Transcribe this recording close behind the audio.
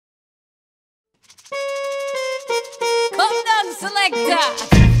Selector.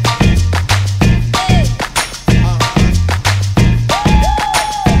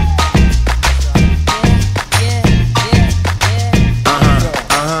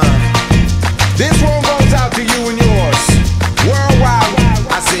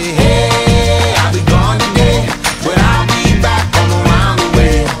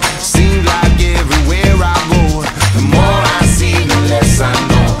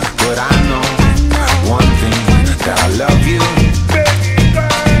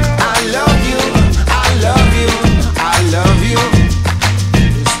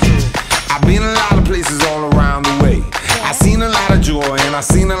 I've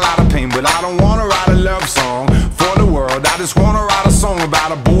seen a lot of pain, but I don't wanna write a love song for the world. I just wanna write a song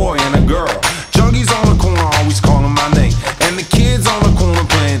about a boy and a girl. Junkies on the corner always calling my name, and the kids on the corner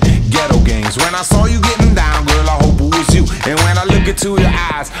playing ghetto games. When I saw you getting down, girl, I hope it was you. And when I look into your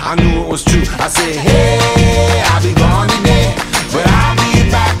eyes, I knew it was true. I said, hey, I'll be gone today, but I'll be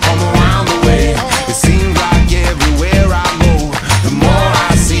back from around the way. It seems like everywhere I go, the more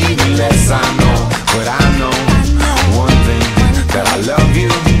I see, the less I know. But I know one thing, that I love you.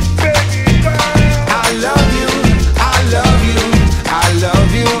 I love you, I love you, I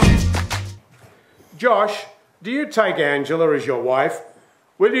love you. Josh, do you take Angela as your wife?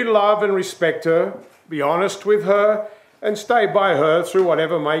 Will you love and respect her, be honest with her, and stay by her through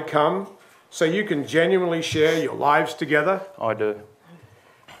whatever may come, so you can genuinely share your lives together? I do.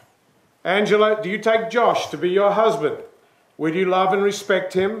 Angela, do you take Josh to be your husband? Will you love and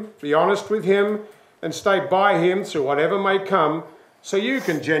respect him, be honest with him, and stay by him through whatever may come, so you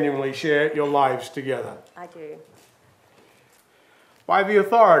can genuinely share your lives together? I do. By the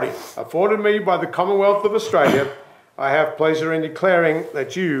authority afforded me by the Commonwealth of Australia, I have pleasure in declaring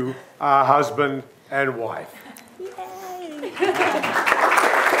that you are husband and wife. Yay!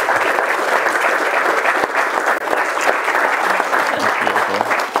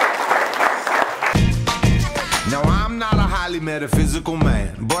 Now I'm not a highly metaphysical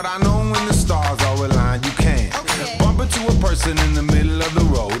man, but I know when the stars are aligned, you can bump into a person in the middle of the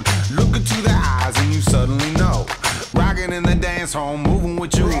road, look into their eyes and you suddenly know. Rocking in the dance hall, moving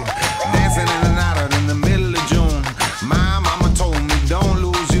with you, dancing in and out in the middle of June. My mama told me don't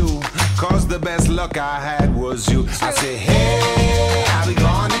lose you, cause the best luck I had was you. I said, hey, I'll be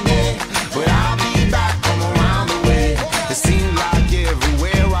gone today, but I'll be back from around the way. It seems like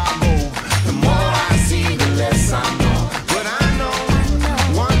everywhere I go, the more I see, the less I know. But I know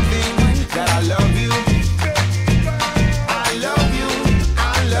one thing, that I love you. I love you, I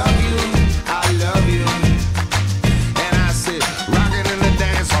love you, I love you. And I said, rocking in the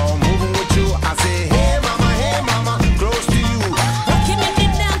dance hall, moving with you. I said, hey mama, close to you. Rocking in the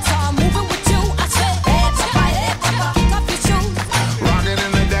dance hall, moving with you. I said, hey papa, kick off your shoes. Rocking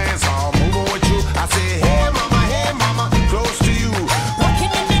in the dance hall, moving with you. I said, hey mama, close to you.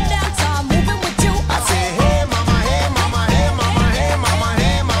 Rocking in the dance hall, moving with you. I said, hey mama, hey mama, hey mama, hey mama,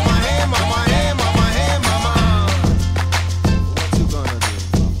 hey mama, hey mama, hey mama, hey mama. What you gonna do?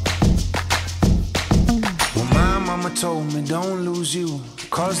 Well, my mama told me don't lose you,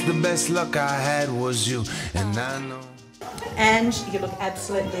 cause the best luck I had was you. And I know. And you look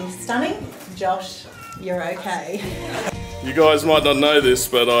absolutely stunning. Josh, you're okay. You guys might not know this,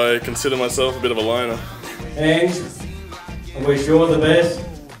 but I consider myself a bit of a loner. And I wish you all the best,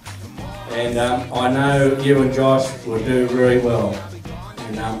 and I know you and Josh will do very well,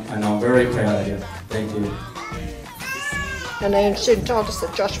 and I'm very proud of you. Thank you. And Ange soon told us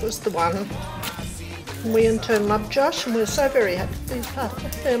that Josh was the one. And we in turn love Josh, and we're so very happy to be part of the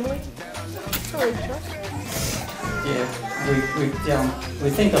family. Sorry, Josh. Yeah, we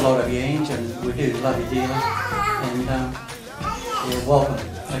think a lot of you, Ange, and we do love you dearly. And yeah, welcome.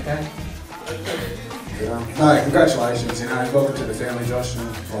 Okay. No, congratulations. Welcome to the family, Josh, and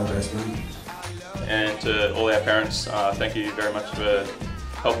all the best, man. And to all our parents, thank you very much for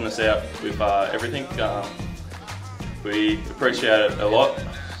helping us out with everything. We appreciate it a lot.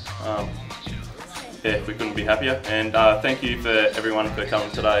 Yeah, we couldn't be happier. And thank you for everyone for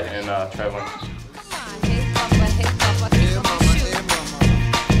coming today and travelling.